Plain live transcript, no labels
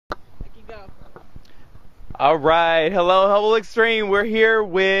Go. All right. Hello, Hubble Extreme. We're here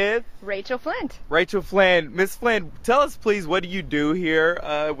with Rachel Flint. Rachel Flint. Miss Flint, tell us, please, what do you do here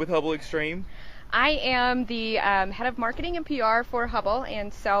with Hubble Extreme? I am the head of marketing and PR for Hubble,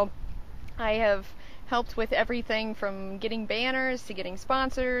 and so I have helped with everything from getting banners to getting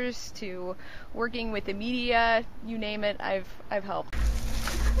sponsors to working with the media. You name it, I've helped.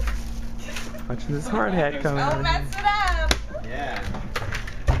 Watching this hard hat coming. Oh, mess it up! Yeah.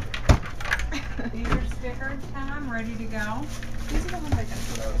 These are stickers, Tom, ready to go. These are the ones I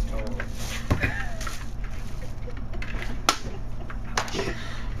just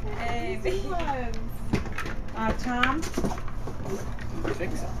Hey, these ones. Tom?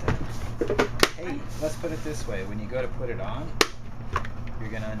 Fix something. Hey, let's put it this way. When you go to put it on, you're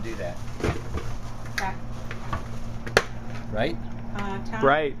going to undo that. Okay. Right? Tom?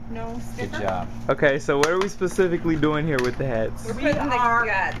 Right. No sticker? Good job. Okay, so what are we specifically doing here with the hats? We're putting the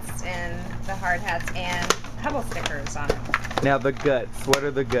guts and the hard hats and Hubble stickers on it. Now the guts. What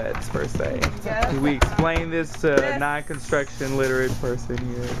are the guts per se? Can we explain this to a non-construction literate person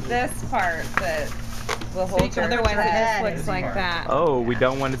here? This part that will hold your Otherwise head. this looks like that. Oh, we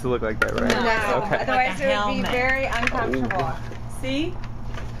don't want it to look like that, right? No, Okay. otherwise Like a it would be helmet. very uncomfortable. See?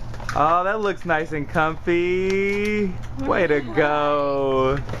 Oh, that looks nice and comfy. Way to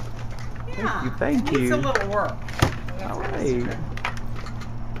go. Yeah. Thank It needs you. a little work. All right.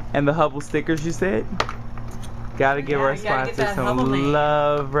 And the Hubble stickers, you said? Gotta give Yeah, our you gotta get sponsors that Hubble some name.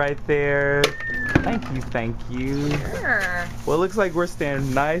 love right there. Thank you, thank you. Sure. Well, it looks like we're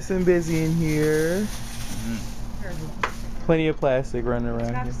staying nice and busy in here. Plenty of plastic running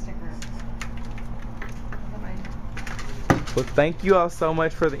around here. Well, thank you all so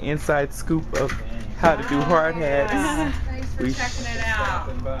much for the inside scoop of how to do hard hats. Thanks for checking it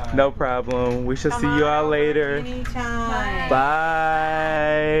out. No problem. We shall see you all later. Anytime.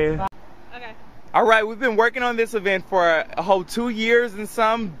 Bye. Okay. All right, we've been working on this event for a whole 2 years and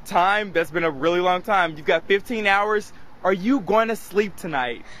some time. That's been a really long time. You've got 15 hours. Are you going to sleep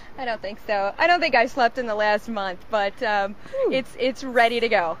tonight? I don't think so. I don't think I slept in the last month, but it's ready to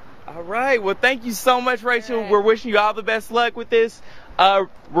go. All right. Well, thank you so much, Rachel. All right. We're wishing you all the best luck with this.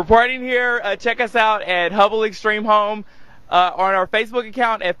 Reporting here, check us out at Hubble Extreme Home on our Facebook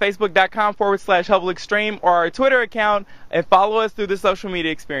account at facebook.com/Hubble Extreme or our Twitter account, and follow us through the social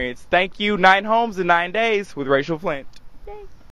media experience. Thank you. 9 homes in 9 days with Rachel Flint. Yay.